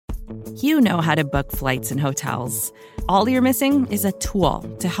You know how to book flights and hotels. All you're missing is a tool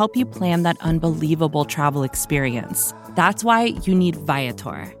to help you plan that unbelievable travel experience. That's why you need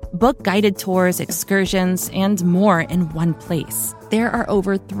Viator. Book guided tours, excursions, and more in one place. There are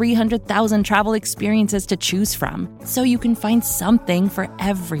over 300,000 travel experiences to choose from, so you can find something for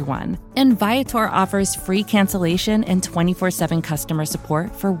everyone. And Viator offers free cancellation and 24/7 customer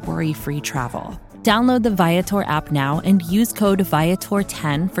support for worry-free travel. Download the Viator app now and use code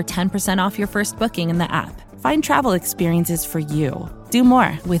Viator10 for 10% off your first booking in the app. Find travel experiences for you. Do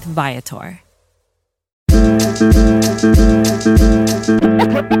more with Viator.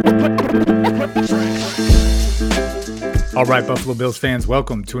 All right, Buffalo Bills fans,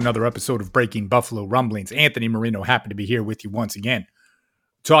 welcome to another episode of Breaking Buffalo Rumblings. Anthony Marino, happy to be here with you once again,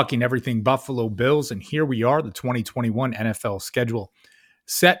 talking everything Buffalo Bills. And here we are, the 2021 NFL schedule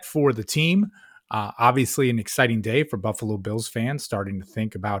set for the team. Obviously, an exciting day for Buffalo Bills fans, starting to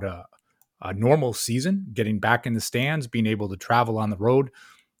think about a normal season, getting back in the stands, being able to travel on the road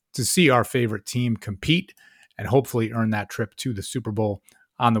to see our favorite team compete and hopefully earn that trip to the Super Bowl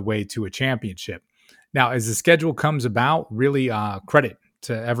on the way to a championship. Now, as the schedule comes about, really credit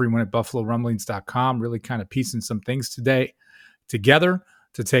to everyone at BuffaloRumblings.com, really kind of piecing some things together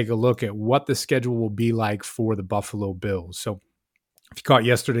to take a look at what the schedule will be like for the Buffalo Bills. So if you caught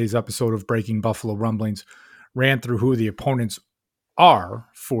yesterday's episode of Breaking Buffalo Rumblings, ran through who the opponents are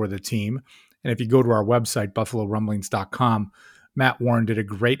for the team. And if you go to our website, BuffaloRumblings.com, Matt Warren did a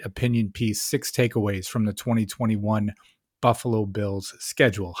great opinion piece, 6 takeaways from the 2021 Buffalo Bills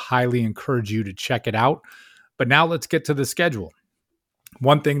schedule. Highly encourage you to check it out. But now let's get to the schedule.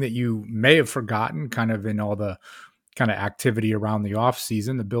 One thing that you may have forgotten, kind of in all the kind of activity around the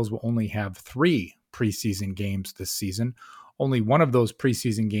offseason, the Bills will only have 3 preseason games this season. Only one of those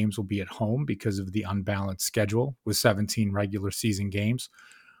preseason games will be at home because of the unbalanced schedule with 17 regular season games.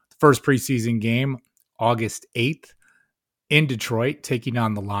 The first preseason game, August 8th, in Detroit, taking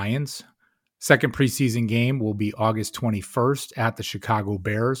on the Lions. Second preseason game will be August 21st at the Chicago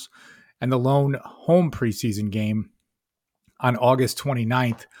Bears. And the lone home preseason game on August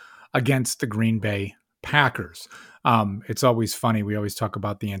 29th against the Green Bay Packers. It's always funny. We always talk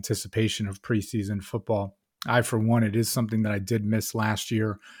about the anticipation of preseason football. I, for one, it is something that I did miss last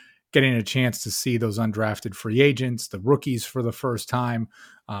year, getting a chance to see those undrafted free agents, the rookies for the first time,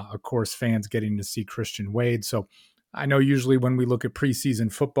 of course, fans getting to see Christian Wade. So I know usually when we look at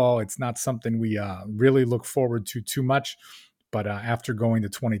preseason football, it's not something we really look forward to too much. But after going the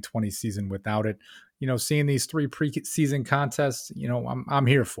 2020 season without it, seeing these 3 preseason contests, I'm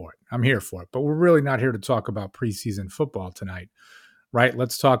here for it. I'm here for it. But we're really not here to talk about preseason football tonight. Right,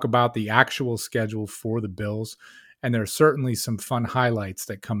 let's talk about the actual schedule for the Bills, and there are certainly some fun highlights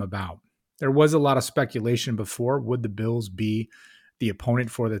that come about. There was a lot of speculation before. Would the Bills be the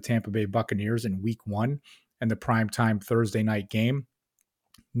opponent for the Tampa Bay Buccaneers in Week 1 and the primetime Thursday night game?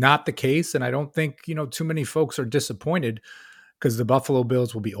 Not the case, and I don't think too many folks are disappointed because the Buffalo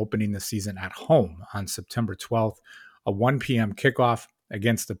Bills will be opening the season at home on September 12th, a 1 p.m. kickoff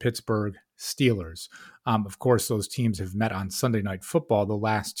against the Pittsburgh Steelers. Of course, those teams have met on Sunday Night Football the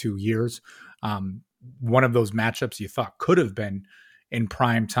last 2 years. One of those matchups you thought could have been in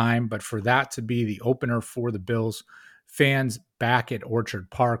prime time, but for that to be the opener for the Bills fans back at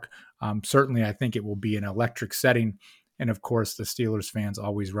Orchard Park, certainly I think it will be an electric setting. And of course, the Steelers fans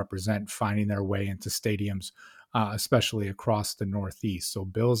always represent finding their way into stadiums, especially across the Northeast. So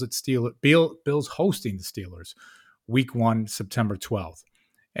Bills hosting the Steelers, Week 1, September 12th.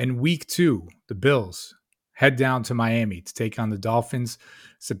 And Week 2, the Bills head down to Miami to take on the Dolphins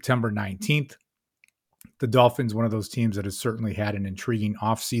September 19th. The Dolphins, one of those teams that has certainly had an intriguing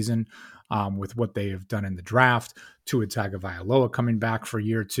offseason with what they have done in the draft. Tua Tagovailoa coming back for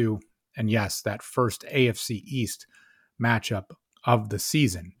year 2. And yes, that first AFC East matchup of the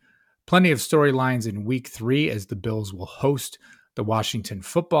season. Plenty of storylines in Week 3 as the Bills will host the Washington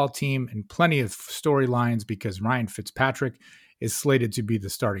football team, and plenty of storylines because Ryan Fitzpatrick is slated to be the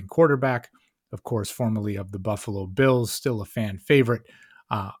starting quarterback, of course, formerly of the Buffalo Bills, still a fan favorite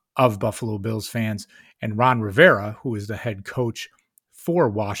of Buffalo Bills fans, and Ron Rivera, who is the head coach for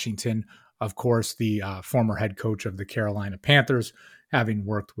Washington, of course, the former head coach of the Carolina Panthers, having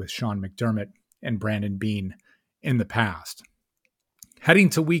worked with Sean McDermott and Brandon Beane in the past. Heading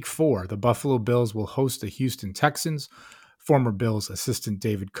to Week 4, the Buffalo Bills will host the Houston Texans. Former Bills assistant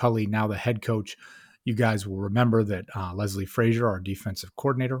David Culley, now the head coach. You guys will remember that Leslie Frazier, our defensive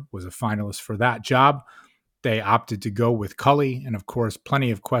coordinator, was a finalist for that job. They opted to go with Culley, and of course, plenty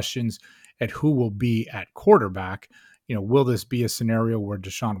of questions at who will be at quarterback. Will this be a scenario where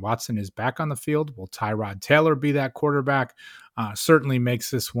Deshaun Watson is back on the field? Will Tyrod Taylor be that quarterback? certainly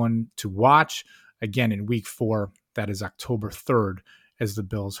makes this one to watch. Again, in week 4, that is October 3rd, as the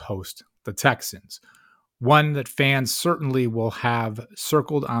Bills host the Texans. One that fans certainly will have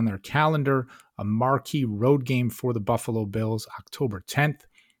circled on their calendar, a marquee road game for the Buffalo Bills, October 10th.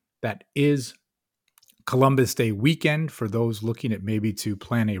 That is Columbus Day weekend for those looking at maybe to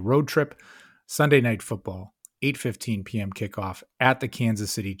plan a road trip. Sunday Night Football, 8:15 p.m. kickoff at the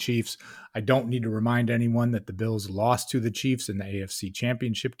Kansas City Chiefs. I don't need to remind anyone that the Bills lost to the Chiefs in the AFC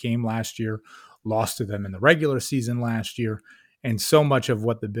Championship game last year, lost to them in the regular season last year, and so much of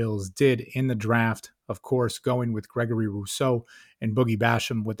what the Bills did in the draft, of course, going with Gregory Rousseau and Boogie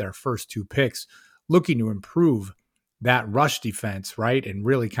Basham with their first 2 picks, looking to improve that rush defense, right, and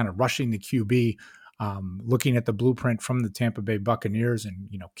really kind of rushing the QB, looking at the blueprint from the Tampa Bay Buccaneers, and,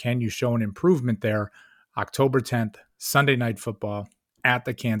 can you show an improvement there? October 10th, Sunday Night Football at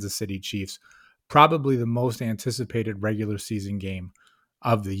the Kansas City Chiefs, probably the most anticipated regular season game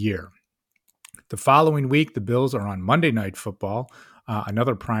of the year. The following week, the Bills are on Monday Night Football,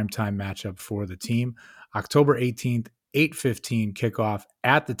 another primetime matchup for the team. October 18th, 8:15 kickoff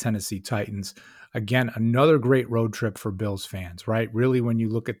at the Tennessee Titans. Again, another great road trip for Bills fans, right? Really, when you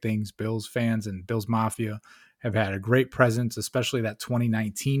look at things, Bills fans and Bills Mafia have had a great presence, especially that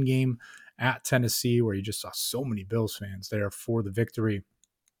 2019 game at Tennessee, where you just saw so many Bills fans there for the victory.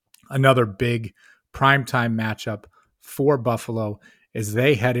 Another big primetime matchup for Buffalo as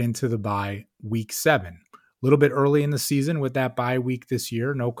they head into the bye week 7. A little bit early in the season with that bye week this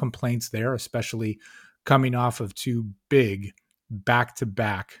year. No complaints there, especially coming off of 2 big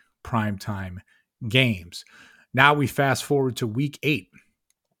back-to-back primetime games. Now we fast forward to week 8.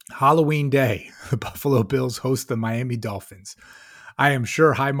 Halloween Day, the Buffalo Bills host the Miami Dolphins. I am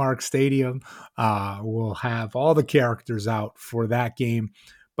sure Highmark Stadium will have all the characters out for that game,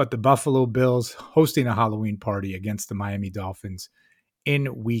 but the Buffalo Bills hosting a Halloween party against the Miami Dolphins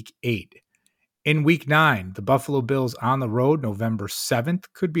in week 8. In week 9, the Buffalo Bills on the road, November 7th,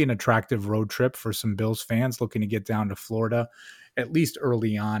 could be an attractive road trip for some Bills fans looking to get down to Florida, at least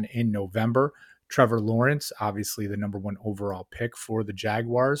early on in November. Trevor Lawrence, obviously the number 1 overall pick for the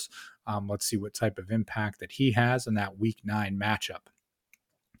Jaguars. Let's see what type of impact that he has in that week 9 matchup.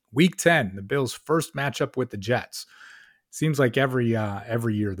 Week 10, the Bills' first matchup with the Jets. Seems like every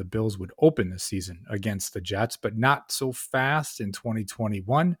year the Bills would open the season against the Jets, but not so fast in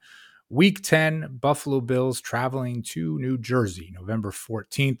 2021. Week 10, Buffalo Bills traveling to New Jersey, November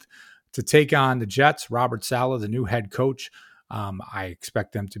 14th, to take on the Jets. Robert Saleh, the new head coach. I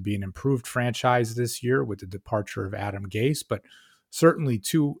expect them to be an improved franchise this year with the departure of Adam Gase, but certainly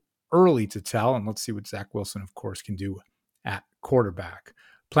too early to tell. And let's see what Zach Wilson, of course, can do at quarterback.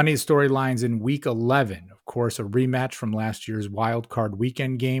 Plenty of storylines in week 11. Of course, a rematch from last year's wild card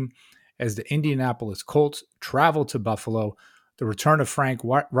weekend game as the Indianapolis Colts travel to Buffalo. The return of Frank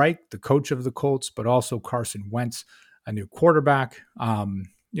Reich, the coach of the Colts, but also Carson Wentz, a new quarterback.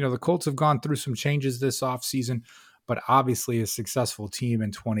 The Colts have gone through some changes this offseason, but obviously a successful team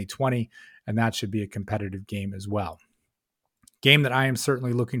in 2020, and that should be a competitive game as well. Game that I am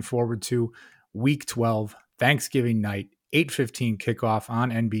certainly looking forward to, week 12, Thanksgiving night, 8:15 kickoff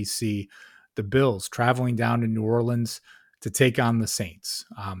on NBC. The Bills traveling down to New Orleans to take on the Saints.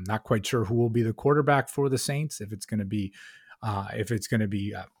 Not quite sure who will be the quarterback for the Saints, if it's going to be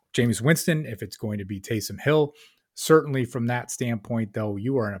Jameis Winston, if it's going to be Taysom Hill. Certainly from that standpoint, though,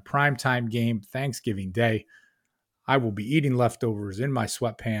 you are in a primetime game, Thanksgiving Day. I will be eating leftovers in my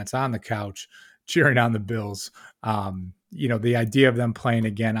sweatpants on the couch, cheering on the Bills. The idea of them playing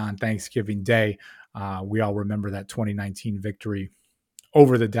again on Thanksgiving Day, we all remember that 2019 victory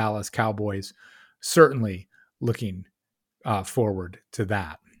over the Dallas Cowboys. Certainly looking forward to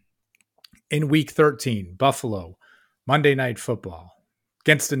that. In week 13, Buffalo, Monday Night Football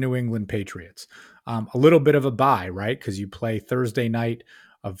against the New England Patriots. A little bit of a bye, right? Because you play Thursday night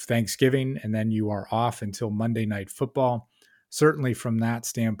of Thanksgiving, and then you are off until Monday Night Football. Certainly from that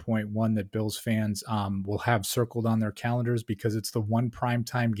standpoint, one that Bills fans will have circled on their calendars because it's the one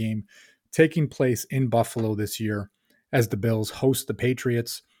primetime game taking place in Buffalo this year as the Bills host the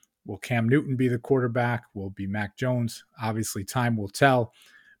Patriots. Will Cam Newton be the quarterback? Will it be Mac Jones? Obviously, time will tell.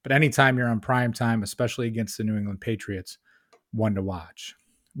 But anytime you're on primetime, especially against the New England Patriots, one to watch.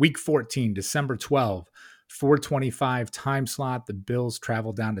 Week 14, December 12, 4:25 time slot. The Bills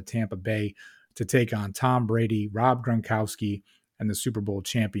travel down to Tampa Bay to take on Tom Brady, Rob Gronkowski, and the Super Bowl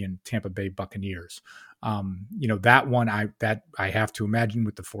champion Tampa Bay Buccaneers. That one I have to imagine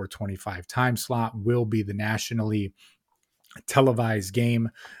with the 4:25 time slot will be the nationally televised game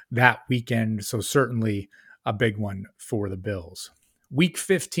that weekend. So certainly a big one for the Bills. Week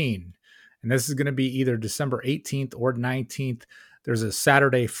 15, And this is going to be either December 18th or 19th. There's a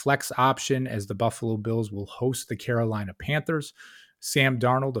Saturday flex option as the Buffalo Bills will host the Carolina Panthers. Sam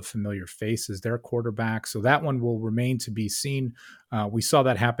Darnold, a familiar face, is their quarterback. So that one will remain to be seen. We saw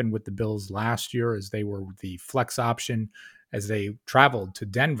that happen with the Bills last year as they were the flex option as they traveled to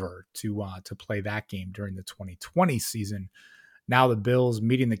Denver to play that game during the 2020 season. Now the Bills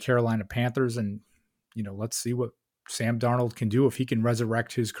meeting the Carolina Panthers, and let's see what Sam Darnold can do if he can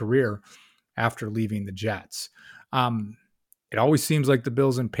resurrect his career after leaving the Jets. It always seems like the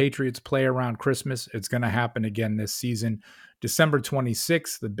Bills and Patriots play around Christmas. It's going to happen again this season. December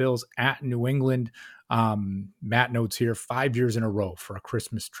 26th, the Bills at New England. Matt notes here 5 years in a row for a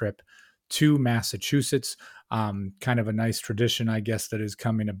Christmas trip to Massachusetts. Kind of a nice tradition, I guess, that is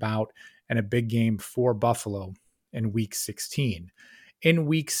coming about, and a big game for Buffalo in Week 16. In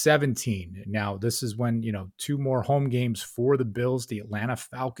Week 17, now this is when, 2 more home games for the Bills. The Atlanta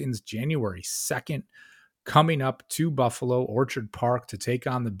Falcons, January 2nd, coming up to Buffalo, Orchard Park, to take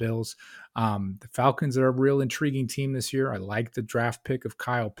on the Bills. The Falcons are a real intriguing team this year. I like the draft pick of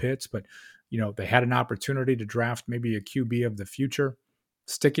Kyle Pitts, but, they had an opportunity to draft maybe a QB of the future.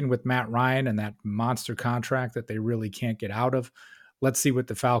 Sticking with Matt Ryan and that monster contract that they really can't get out of. Let's see what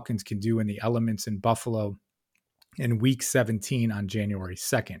the Falcons can do in the elements in Buffalo in Week 17 on January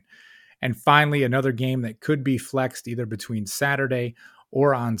 2nd. And finally, another game that could be flexed either between Saturday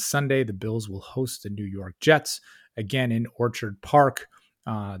or on Sunday. The Bills will host the New York Jets, again in Orchard Park.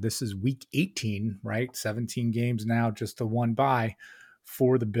 This is Week 18, right? 17 games now, just the one bye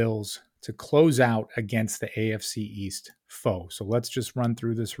for the Bills to close out against the AFC East foe. So let's just run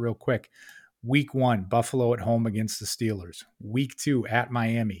through this real quick. Week 1, Buffalo at home against the Steelers. Week 2, at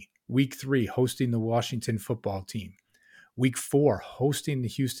Miami. Week 3, hosting the Washington football team. Week 4, hosting the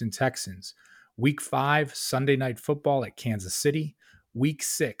Houston Texans. Week 5, Sunday Night Football at Kansas City. Week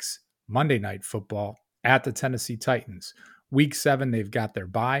 6, Monday Night Football at the Tennessee Titans. Week 7, they've got their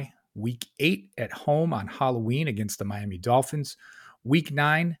bye. Week 8, at home on Halloween against the Miami Dolphins. Week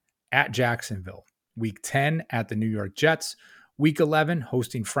 9, at Jacksonville. Week 10, at the New York Jets. Week 11,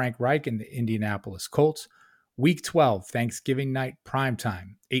 hosting Frank Reich and the Indianapolis Colts. Week 12, Thanksgiving night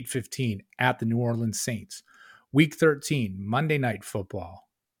primetime, 8:15 at the New Orleans Saints. Week 13, Monday Night Football,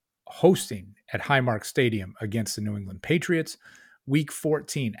 hosting at Highmark Stadium against the New England Patriots. Week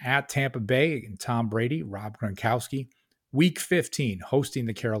 14, at Tampa Bay and Tom Brady, Rob Gronkowski. Week 15, hosting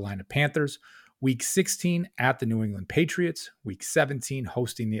the Carolina Panthers. Week 16, at the New England Patriots. Week 17,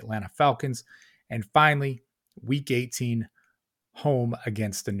 hosting the Atlanta Falcons. And finally, Week 18, home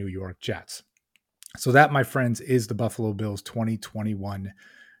against the New York Jets. So that, my friends, is the Buffalo Bills 2021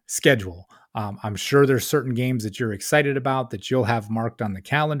 schedule. I'm sure there's certain games that you're excited about that you'll have marked on the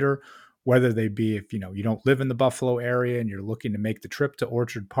calendar, whether they be if you don't live in the Buffalo area and you're looking to make the trip to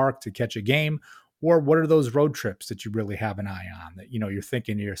Orchard Park to catch a game, or what are those road trips that you really have an eye on that, you're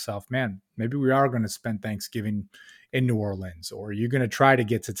thinking to yourself, man, maybe we are going to spend Thanksgiving in New Orleans, or you're going to try to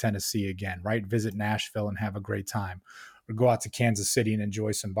get to Tennessee again, right? Visit Nashville and have a great time, or go out to Kansas City and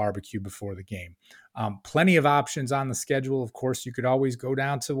enjoy some barbecue before the game. Plenty of options on the schedule. Of course, you could always go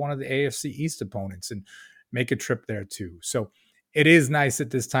down to one of the AFC East opponents and make a trip there too. So it is nice at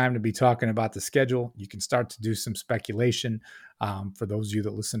this time to be talking about the schedule. You can start to do some speculation. For those of you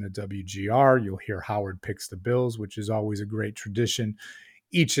that listen to WGR, you'll hear Howard picks the Bills, which is always a great tradition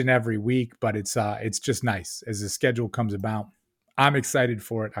each and every week. But it's just nice as the schedule comes about. I'm excited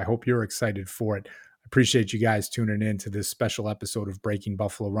for it. I hope you're excited for it. I appreciate you guys tuning in to this special episode of Breaking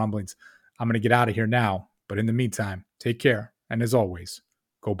Buffalo Rumblings. I'm going to get out of here now, but in the meantime, take care. And as always,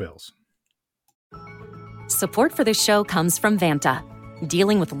 go Bills. Support for this show comes from Vanta.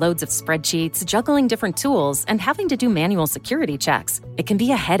 Dealing with loads of spreadsheets, juggling different tools, and having to do manual security checks, it can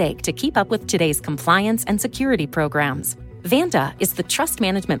be a headache to keep up with today's compliance and security programs. Vanta is the trust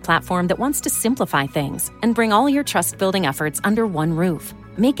management platform that wants to simplify things and bring all your trust-building efforts under one roof,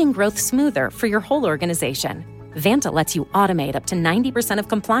 making growth smoother for your whole organization. Vanta lets you automate up to 90% of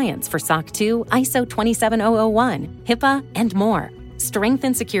compliance for SOC 2, ISO 27001, HIPAA, and more.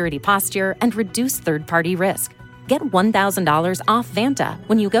 Strengthen security posture, and reduce third-party risk. Get $1,000 off Vanta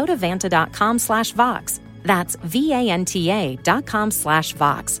when you go to vanta.com/Vox. That's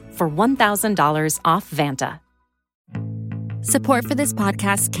VANTA.com/Vox for $1,000 off Vanta. Support for this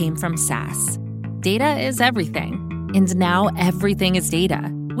podcast came from SAS. Data is everything, and now everything is data,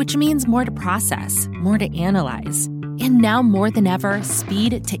 which means more to process, more to analyze. And now more than ever,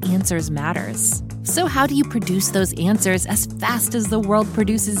 speed to answers matters. So how do you produce those answers as fast as the world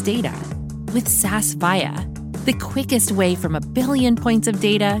produces data? With SAS Viya, the quickest way from a billion points of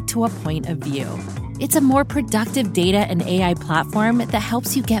data to a point of view. It's a more productive data and AI platform that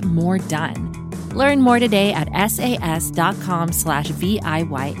helps you get more done. Learn more today at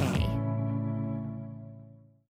sas.com/VIYA.